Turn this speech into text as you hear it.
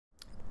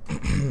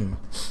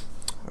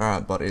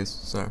Alright buddies,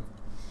 so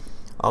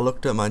I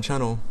looked at my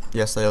channel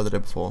yesterday or the day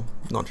before,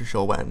 not too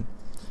sure when,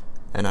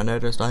 and I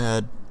noticed I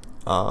had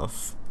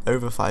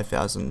over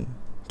 5,000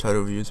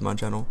 total views on my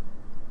channel,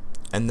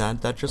 and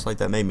that just like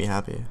that made me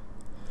happy.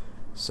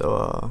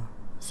 So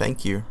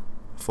thank you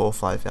for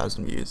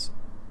 5,000 views,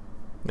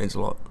 means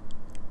a lot.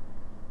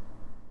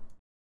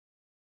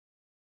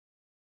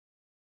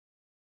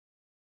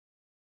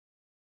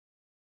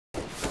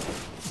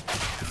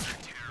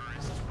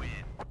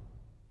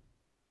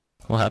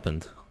 What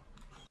happened?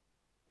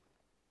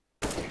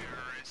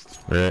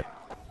 Rip.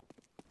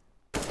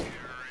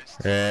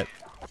 Rip.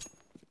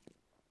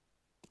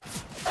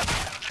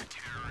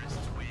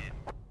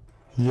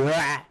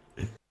 Yeah.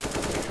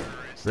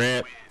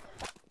 Rip.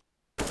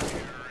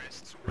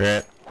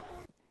 Rip.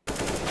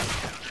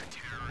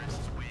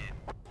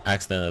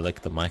 Accidentally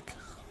licked the mic.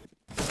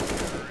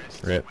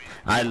 Rip.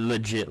 I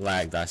legit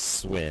lagged, I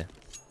swear.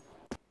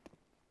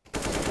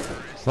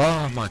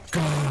 Oh my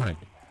god!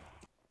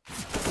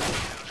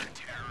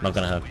 Not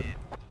gonna happen.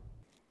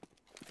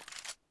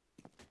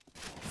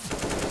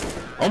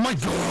 Oh my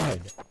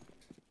god!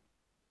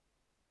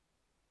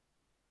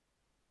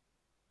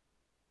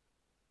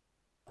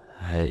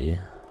 I hate you.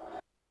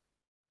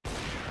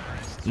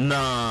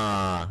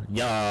 Nah,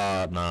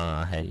 yeah,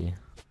 nah, I hate you.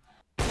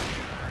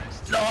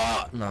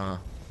 No, nah.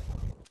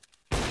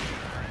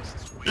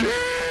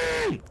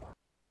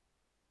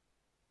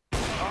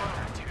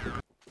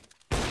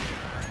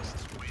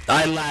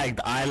 I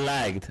lagged.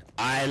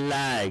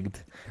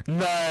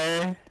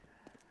 No!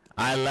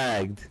 I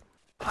lagged.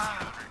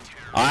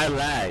 I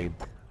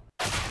lagged.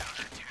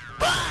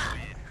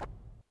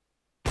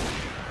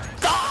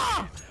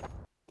 Ah!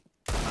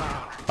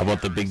 How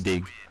about the big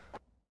dig?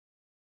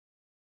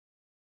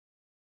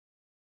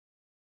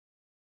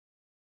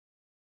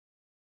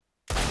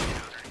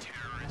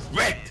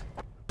 Wrecked!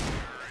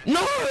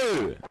 No!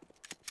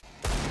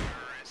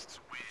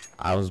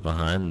 I was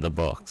behind the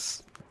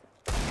box.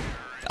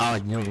 Oh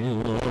no,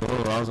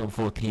 I was on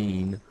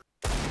 14.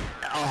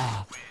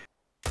 Oh.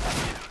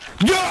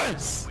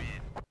 Yes!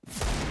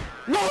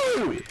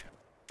 No!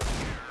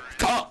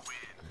 Cut!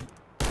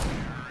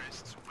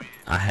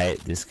 I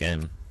hate this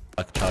game.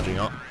 Like charging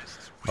up.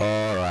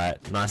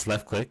 Alright, nice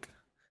left click.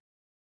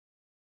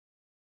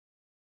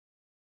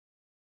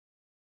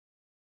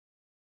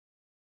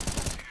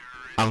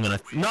 I'm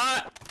gonna... No!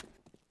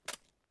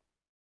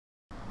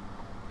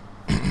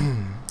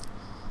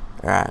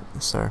 Alright,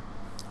 so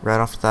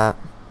right after that,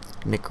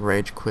 Nick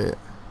rage quit,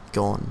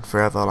 gone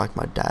forever like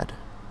my dad.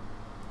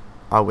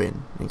 I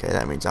win. Okay,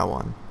 that means I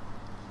won.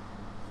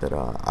 But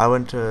I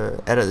went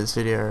to edit this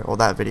video, or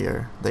that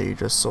video that you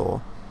just saw,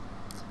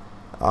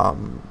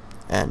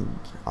 and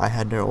I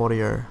had no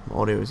audio. My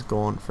audio was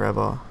gone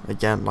forever,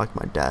 again like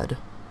my dad.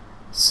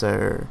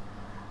 So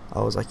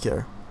I was like,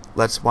 yo,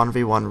 let's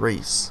 1v1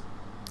 Rhys,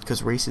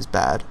 because Rhys is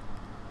bad.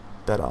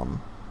 But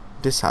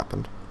this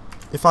happened.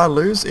 If I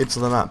lose, it's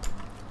the map.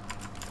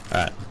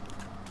 Alright.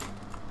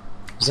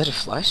 Is that a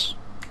flash?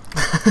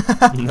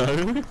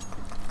 No.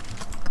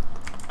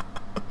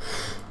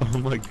 Oh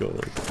my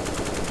god.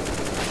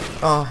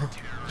 Oh.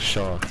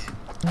 Shot.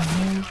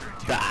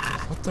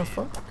 What the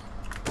fuck?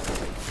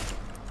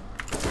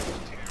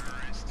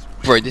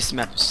 Bro, this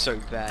map is so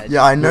bad.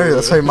 Yeah, I know,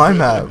 that's like my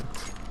map.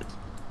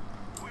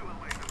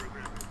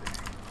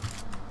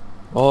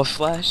 Oh,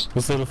 flash?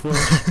 What's that a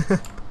flash?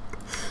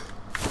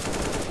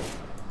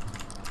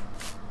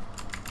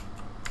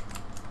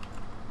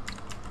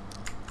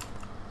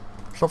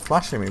 Stop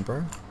flashing me,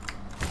 bro.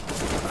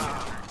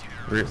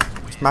 Rip.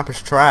 This map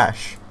is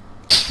trash.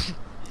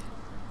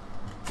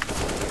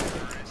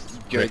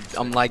 Good,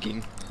 I'm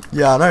lagging.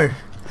 Yeah, I know.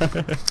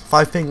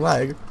 5 ping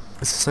lag.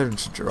 This is so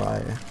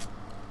dry.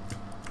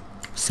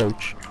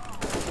 Soch.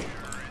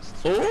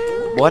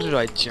 Oh! Why did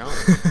I jump?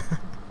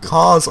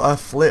 Cars are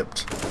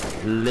flipped.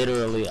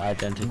 Literally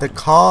identical. The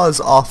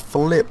cars are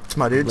flipped,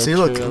 my dude. See,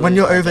 look, when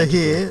you're over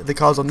here, the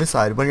car's on this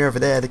side. When you're over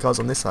there, the car's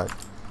on this side.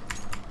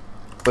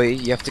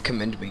 Wait, you have to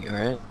commend me,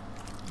 alright?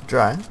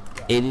 Dry.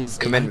 It is.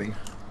 Commend me.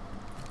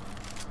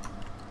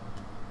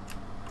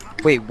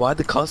 Wait, why are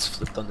the cars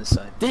flipped on this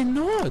side? They're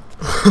not.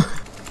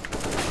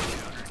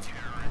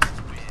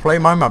 Play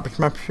my map, it's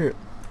map shit.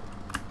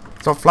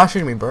 Stop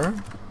flashing me, bro.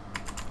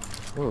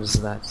 What was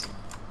that?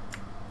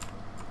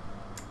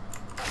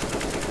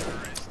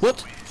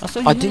 What? I saw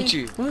you. Oh, didn't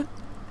you? What?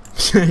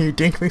 You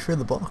dinked me through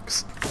the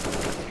box.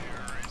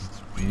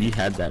 You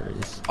had that,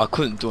 Rhys. I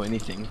couldn't do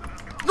anything.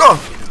 No!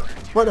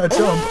 Why did I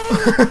jump?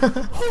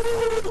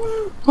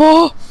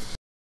 Oh!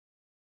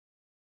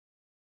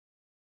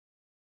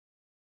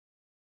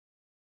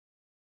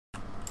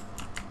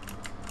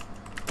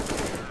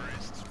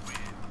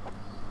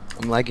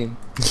 I'm lagging.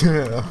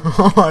 Yeah.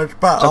 Oh, it's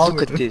bad. Oh,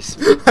 look at this.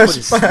 What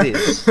is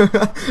this?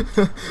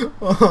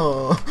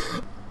 Oh.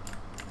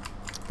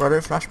 Bro,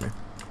 don't flash me.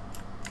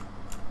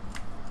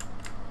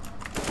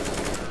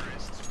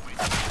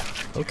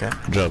 Okay.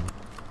 Good job.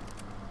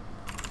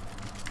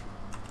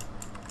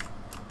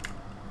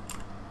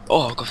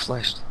 Oh, I got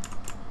flashed.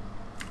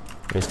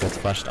 Rhys gets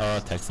flashed. Oh,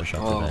 takes the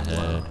shot Oh, to the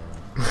head. wow.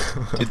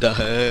 To the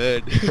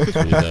head. To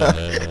the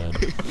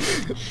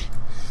head.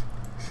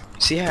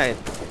 See how I...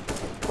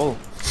 Oh.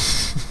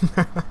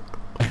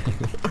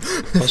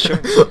 I'll show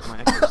you my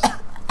accuracy.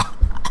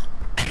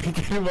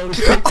 Get him on the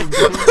second,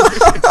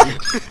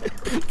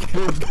 get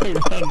him,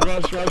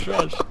 run,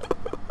 rush.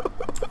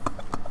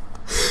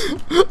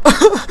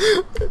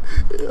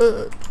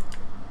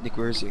 Nick,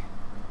 where is he?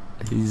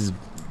 He's...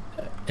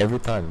 every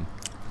time.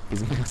 He's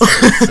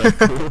so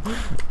cool.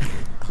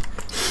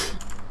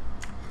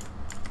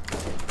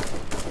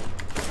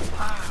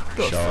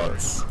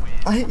 Shots.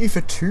 I hit you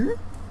for 2?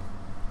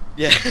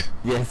 Yeah.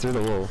 Yeah, through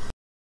the wall.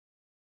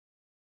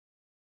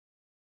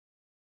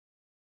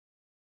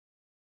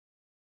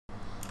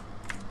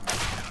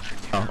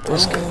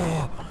 Let's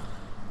go.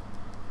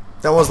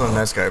 That wasn't a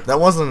no-scope. That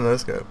wasn't a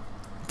no-scope.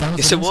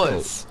 Yes, it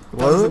was.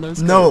 Was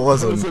it? No, it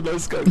wasn't.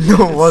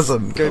 No, it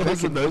wasn't. Go That back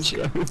was a and watch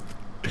no-scope. it.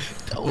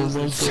 That Oh was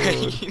my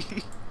insane.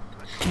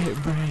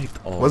 Get wrecked.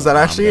 Oh, Was that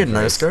actually a I'm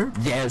no-scope?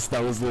 Yes,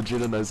 that was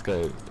legit a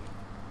no-scope.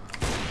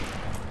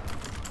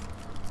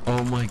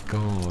 Oh my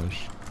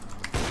gosh.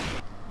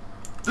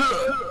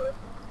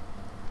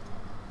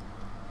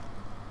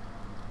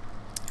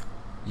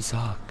 You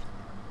suck.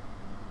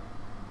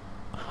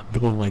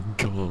 Oh my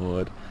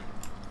god.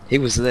 He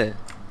was there.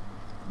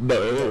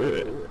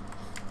 No.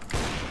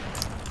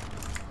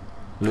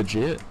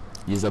 Legit,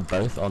 yous are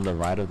both on the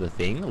right of the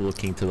thing,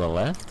 looking to the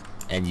left,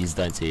 and yous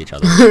don't see each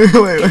other.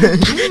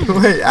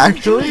 wait,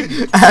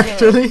 actually?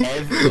 Actually?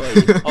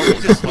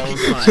 This whole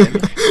time.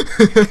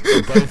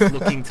 You're both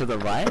looking to the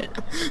right,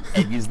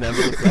 and yous never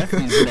look left,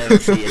 yous never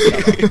see each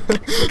other.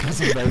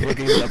 Because you're both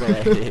looking the other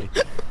way.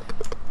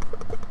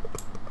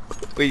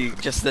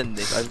 Wait, just then,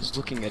 Nick, I was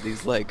looking at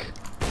his leg.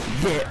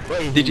 Yeah,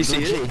 wait, Did you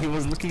see legit, it? He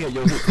was looking at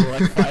your hook for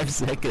like 5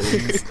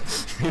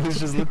 seconds. He was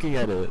just looking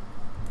at it.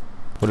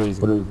 What are we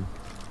doing?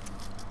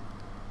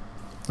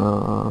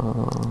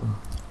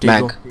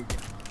 Mag.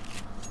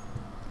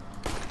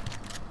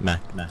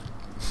 Mac.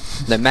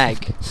 The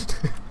mag.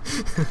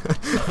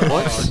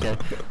 What? Oh, okay.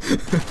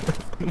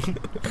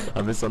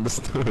 I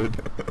misunderstood.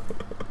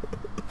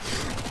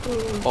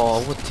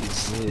 Oh, what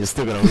is You're this?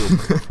 still gonna win.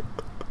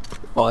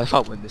 Oh, if I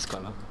win this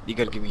corner, you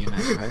gotta give me a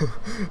mag, right?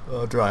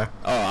 Oh, dry.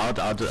 Oh,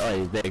 I'll do.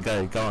 Oh,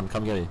 there, go on,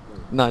 come get me.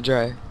 Nah,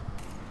 dry.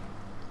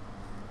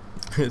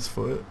 His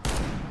foot.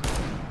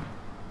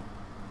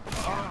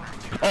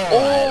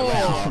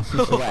 Oh!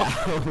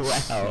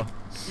 Wow.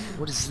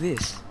 What is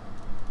this?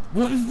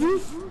 What is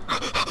this?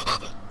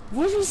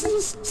 What is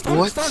this?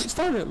 What?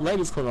 Start it.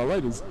 Ladies corner,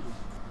 ladies.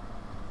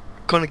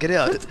 Connor, get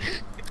out.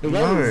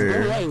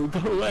 Ladies, go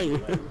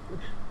away.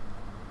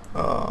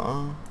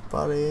 Oh,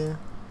 buddy.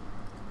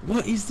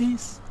 What is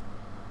this?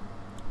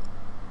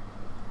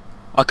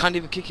 I can't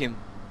even kick him.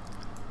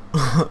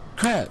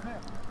 Crap.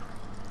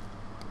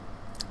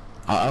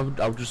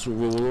 I'll just,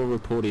 we'll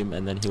report him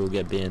and then he will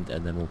get banned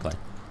and then we'll play.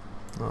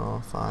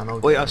 Oh, fine. I'll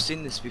Wait, go. I've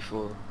seen this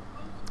before.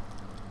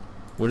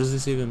 What does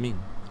this even mean?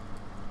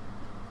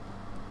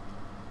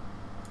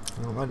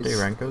 Oh, my D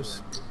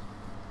rankers.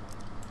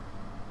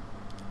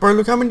 Bro,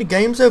 look how many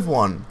games they've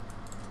won.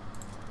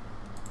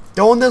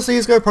 Go on their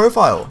CSGO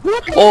profile.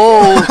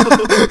 Oh!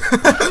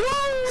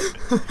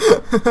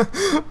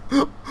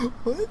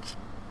 What?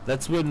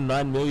 That's win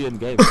 9 million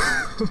games.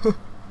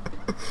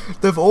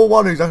 They've all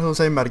won exactly the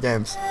same amount of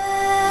games.